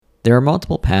There are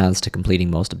multiple paths to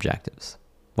completing most objectives.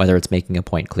 Whether it's making a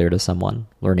point clear to someone,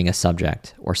 learning a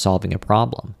subject, or solving a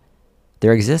problem,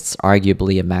 there exists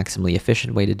arguably a maximally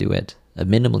efficient way to do it, a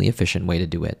minimally efficient way to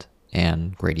do it,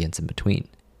 and gradients in between.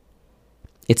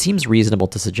 It seems reasonable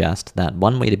to suggest that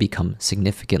one way to become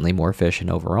significantly more efficient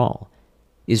overall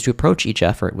is to approach each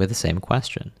effort with the same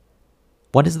question.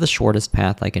 What is the shortest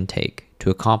path I can take to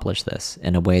accomplish this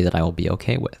in a way that I will be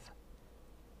okay with?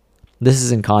 This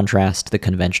is in contrast to the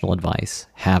conventional advice,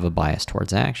 have a bias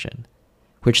towards action,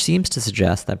 which seems to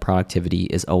suggest that productivity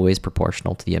is always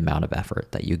proportional to the amount of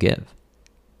effort that you give.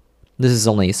 This is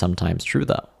only sometimes true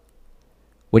though.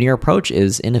 When your approach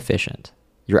is inefficient,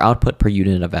 your output per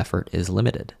unit of effort is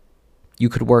limited. You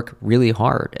could work really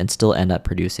hard and still end up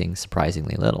producing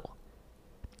surprisingly little.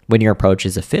 When your approach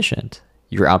is efficient,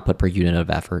 your output per unit of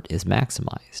effort is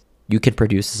maximized. You can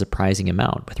produce a surprising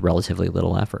amount with relatively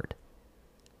little effort.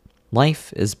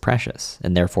 Life is precious,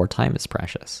 and therefore time is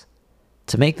precious.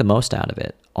 To make the most out of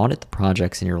it, audit the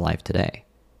projects in your life today.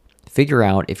 Figure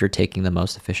out if you're taking the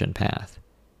most efficient path,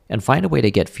 and find a way to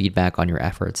get feedback on your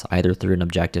efforts either through an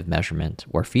objective measurement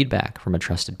or feedback from a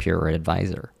trusted peer or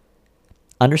advisor.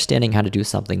 Understanding how to do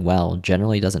something well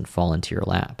generally doesn't fall into your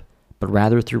lap, but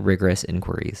rather through rigorous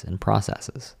inquiries and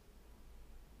processes.